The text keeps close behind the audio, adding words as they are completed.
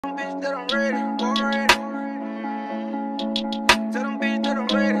Bitch that I'm ready, already. Tell them bitch that I'm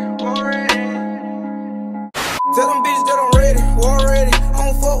ready, already. Tell them bitch that I'm ready, already. I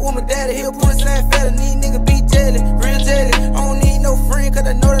don't fuck with my daddy, he'll put his ass fat. Need nigga be jelly, real jelly. I don't need no friend, cause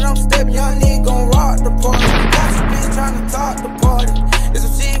I know that I'm stepping. Young nigga gon' rock the party. Got some bitch tryna talk the party. If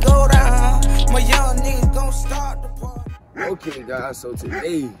some shit go down, my young nigga gon' start the party. Okay guys, so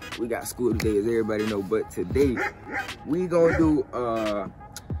today we got school today, as everybody know, but today we gonna do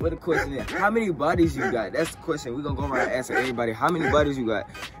what the question is, how many bodies you got? That's the question. We're gonna go around and answer everybody how many bodies you got,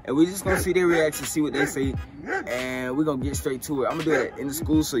 and we just gonna see their reaction, see what they say, and we're gonna get straight to it. I'm gonna do that in the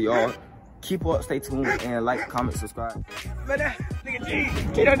school, so y'all keep up, stay tuned, and like, comment, subscribe. But nigga G,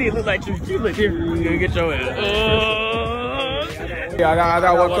 you don't need to look like you. You look here. You gonna get your ass. Yeah, I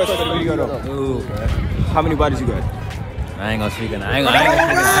got one question for the video though. Ooh. How many bodies you got? I ain't gonna speak on that. I ain't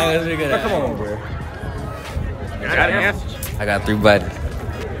gonna speak on that. Come on, bro. I got an answer. I got 3 bodies.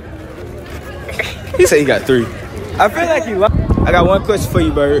 He said he got 3. I feel like you lied. I got one question for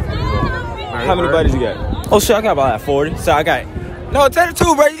you, Bird. How many bodies you got? Oh shit, I got about like 40. So I got... No,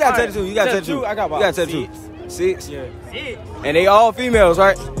 32, bro. You got 32. You got 32. I got about 6. 6? Yeah. 6. And they all females,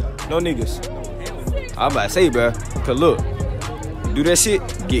 right? No niggas. I'm about to say, bro. Cause look, do that shit,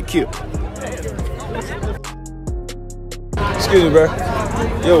 get killed. Excuse me, bro.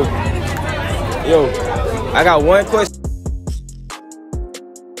 Yo. I got one question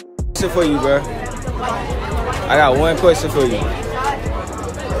for you, bro. I got one question for you.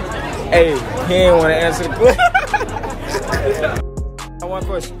 Hey, he ain't want to answer the question. One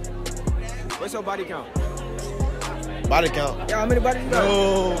question. What's your body count? Body count? Yeah, how many bodies you got?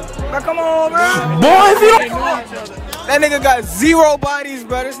 No. Bro, come on, bro. Boy, if you don't... That nigga got 0 bodies,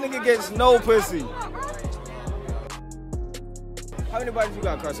 bro. This nigga gets no pussy. How many bodies you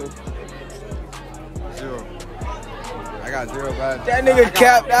got, Carso? 0. I got 0 bodies. That nigga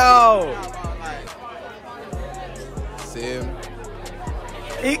capped out. 7.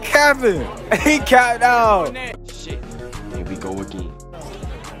 He capping. He capped out. Shit. Here we go again.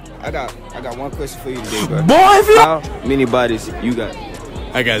 I got one question for you today, bro. Boy, if you... How many bodies you got?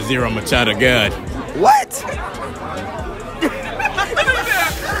 I got 0. I'm a child of God. What?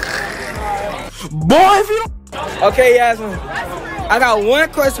 Boy, if you don't... Okay, Yasmin. I got one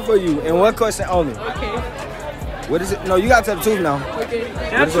question for you and one question only. Okay. What is it? No, you gotta tell the truth now. Okay.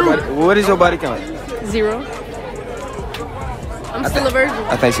 What is your body count? 0. I'm still a virgin.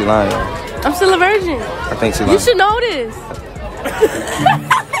 I think she lying, y'all. I'm still a virgin. I think she lying. You should know this.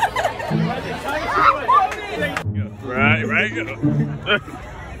 Right.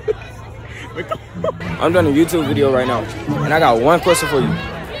 I'm doing a YouTube video right now, and I got one question for you.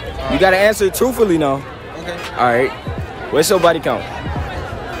 You gotta answer it truthfully now. Okay. All right. What's your body count?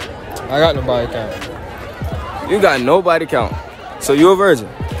 I got no body count. You got no body count. So you a virgin?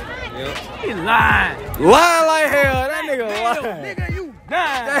 Yep. He lying. Lying like hell. That nigga lying. Nigga, you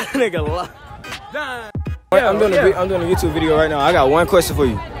lying. That nigga lying. Lying. I'm doing a YouTube video right now. I got one question for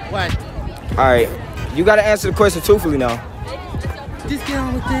you. What? All right. You gotta answer the question truthfully now. Just get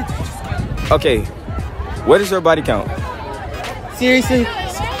on with it. Okay. What is your body count? Seriously?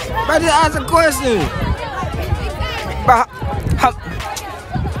 Bro, just ask a question. Bro,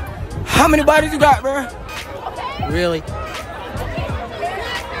 how many bodies you got, bro? Really?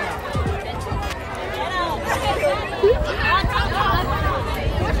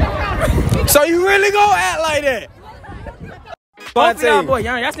 So you really gonna act like that? Both of y'all, boy,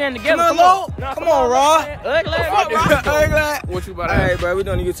 y'all stand together. Come on, Raw. Ugly. What you about to Alright, bro, we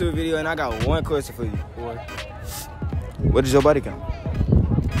doing a YouTube video, and I got one question for you, boy. What is your body count?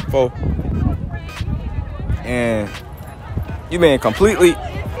 4. And you being completely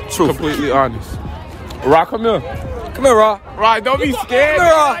truthful. Completely honest. Raw, come here. Come here, Raw. Right, don't be scared.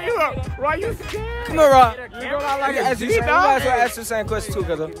 Come here, Raw. Right, you scared? Come here, Raw. You don't like You guys will ask the same question too,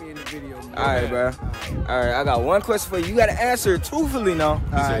 cuz. Alright, bro. Alright, I got one question for you. You gotta answer it truthfully now.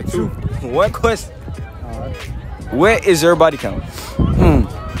 Alright, two. One question. Alright. What is your body count? 3.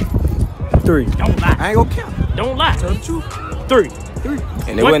 Don't lie. I ain't gonna count. Don't lie. Tell the truth. 3.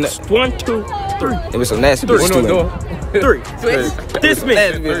 And it One, wasn't. 1, 2, 3. It was some nasty bitch too. 3. This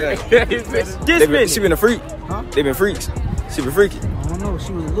bitch. She been a freak. Huh? They been freaks. She been freaky. I don't know.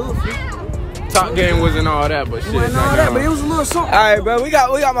 She was a little freak. Top game wasn't all that, but shit. Wasn't all that, but it was a little something. All right, bro. We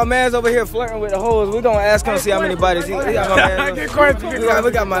got my mans over here flirting with the hoes. We gonna ask him to see how many bodies he got. My mans.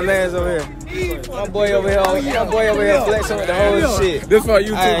 We got my mans over here. My boy over here flexing with the whole shit. This for a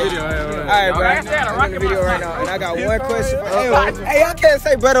YouTube Alright. video. Alright, bro. I'm in the video right now, and I got one question. Hey, I can't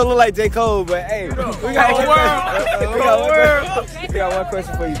say brother look like J. Cole, but hey, we got one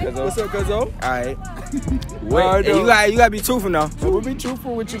question for you, Cuzzo. What's up, Cuzzo? Alright. Wait, hey, you gotta be truthful now. We'll be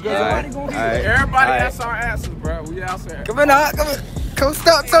truthful with you, Cuzzo. Alright. Everybody has our answers, bro. We outside. Come on now, come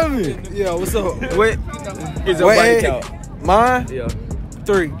stop telling me. Yeah, what's up? Wait, is your body count? Mine? Yeah.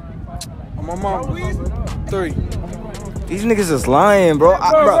 3. On my mom. 3. These niggas is lying, bro.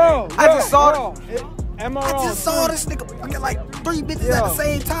 I just saw Am I wrong? this nigga fucking like 3 bitches at the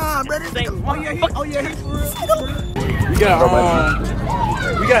same time, bro. This nigga,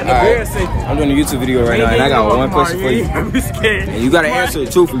 We got the bear safety. I'm doing a YouTube video right now, and I got one question for you. I'm scared. And you gotta answer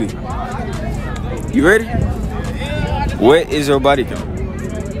it truthfully. You ready? What is your body count?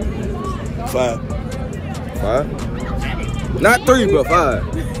 5. 5? Not 3, but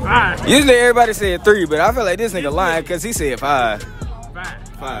 5. Usually everybody said 3, but I feel like this nigga lying because he said 5.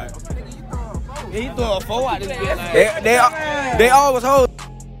 5. He threw a 4 out this bitch. They always hold.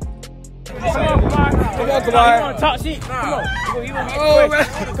 Come on, Kamar. You want to talk shit? Come on. You want to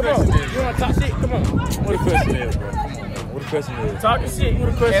Come on. You want to talk shit? Come on. What the question is, bro? What the question is? Talking shit. What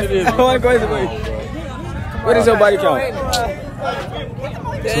the question is? One question for you. What is your body count?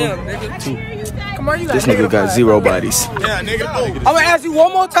 Damn, nigga. 2. Come on, you got This nigga got 0 bodies. Yeah, nigga. I'm gonna ask you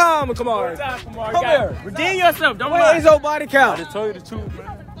one more time, Kamar. Come here. Redeem yourself. Don't What lie. is your body count? I told you the truth, man.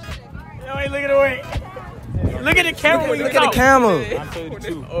 Yo, ain't looking away. Look at the camera when you Look at the talk. camera. I told you the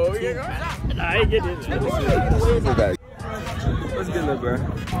truth. Oh, yeah. Nah, I ain't get this. What's good, little bro?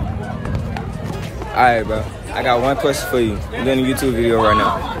 Alright, bro. I got one question for you. I'm doing a YouTube video right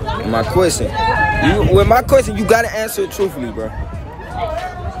now. And my question, you gotta answer it truthfully, bro.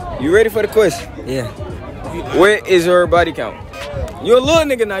 You ready for the question? Yeah. What is your body count? You're a little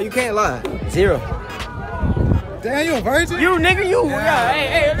nigga now. You can't lie. 0. Damn, you a virgin? You, nigga, you. Yeah,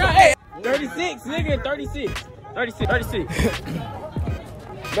 hey. 36, nigga, 36. 36.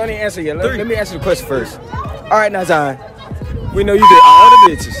 Don't even answer yet. Let me answer the question first. Alright, now, Zion. We know you did all the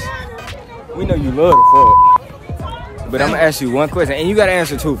bitches. We know you love the fuck. But I'm gonna ask you one question, and you gotta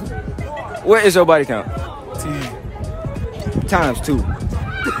answer truthfully. What is your body count? 10. Times 2.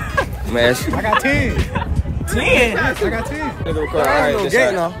 I'm gonna ask you. I got 10. 10. I got 10. Nigga record. Alright,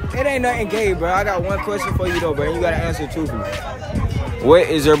 it ain't nothing gay, bro. I got one question for you though, bro. And you gotta answer it truthfully. What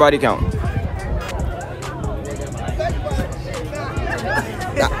is your body count?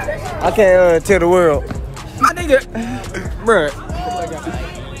 I can't tell the world. My nigga, bro.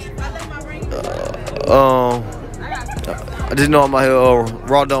 I just know I'm out here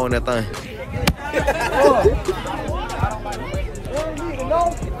raw doing that thing.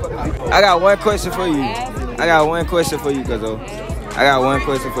 I got one question for you. Cuzzo. I got one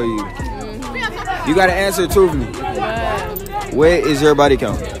question for you. You gotta answer it truthfully. What is your body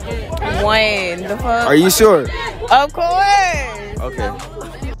count? 1. The fuck? Are you sure? Of course. Okay.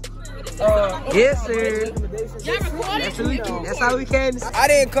 Yes, sir. That's how we came. I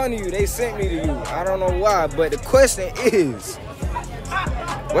didn't come to you. They sent me to you. I don't know why, but the question is,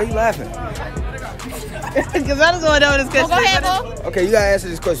 why you laughing? Because I was going over this question. Go ahead, Bo. Okay, you gotta answer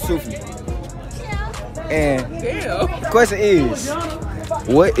this question truthfully. And the question is,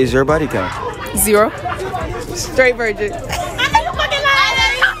 what is your body count? 0. Straight virgin.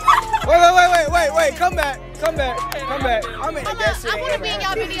 Wait. Come back. I'm in that shit. I want to be in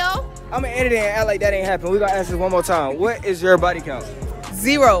y'all video. I'm gonna edit it and act like that ain't happened. We gotta answer this one more time. What is your body count?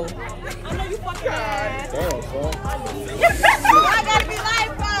 0. Damn, son. I gotta be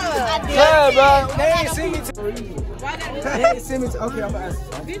live, bro. Yeah, bro. They ain't see me. Okay, I'm gonna ask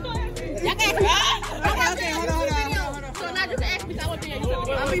you. Okay, hold on. So now just ask me, I want to be in your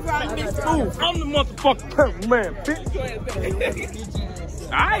video. I'll be brought up. I'm the motherfucking purple man, bitch.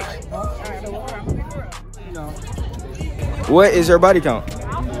 Alright. What is your body count?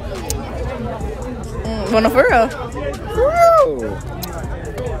 Wanna for real? For real?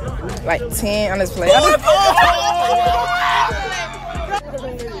 Like 10 on this plate. Still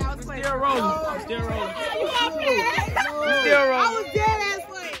rolling. I was dead ass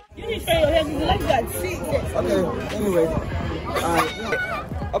like. You didn't say your head was like that. Okay, anyway.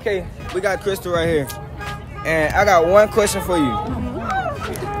 Okay, we got Crystal right here. And I got one question for you.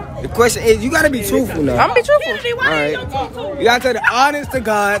 The question is, you gotta be truthful now. I'm gonna be truthful. All right. You gotta tell the honest to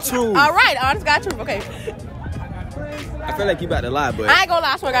God truth. All right, honest God truth. Okay. I feel like you about to lie, but I ain't gonna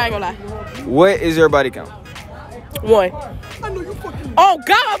lie. I swear I ain't gonna lie. what is your body count? 1. Oh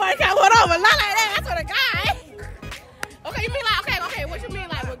God, my body count went over. Not like that. I swear to God. Okay, you mean like okay? What you mean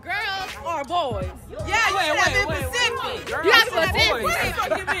like with girls or or boys? Yeah, you gotta be specific. You gotta be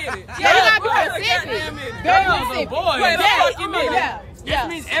specific. Yeah, you gotta be specific. Girls or boys? Yeah. That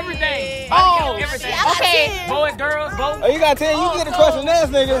means everything. Oh, Everything. okay. Boys, girls, both. Oh, you gotta tell you get the question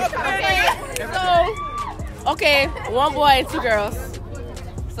asked, nigga. Okay, one boy and 2 girls.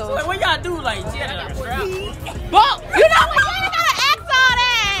 So Like, what y'all do? Like, yeah, strap. But you know what? You ain't gotta ask all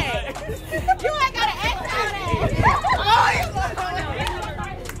that. You ain't gotta ask all that.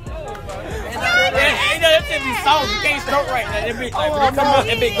 You know, that shit be soft. You can't stroke right now. That bitch, like, when it come up,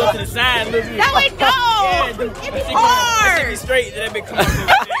 that bitch go to the side a little bit. That way go. It be hard. That shit be straight. That bitch come up.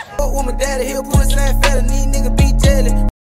 Fuck with my daddy, he'll pussy like fat, and these niggas be jelly.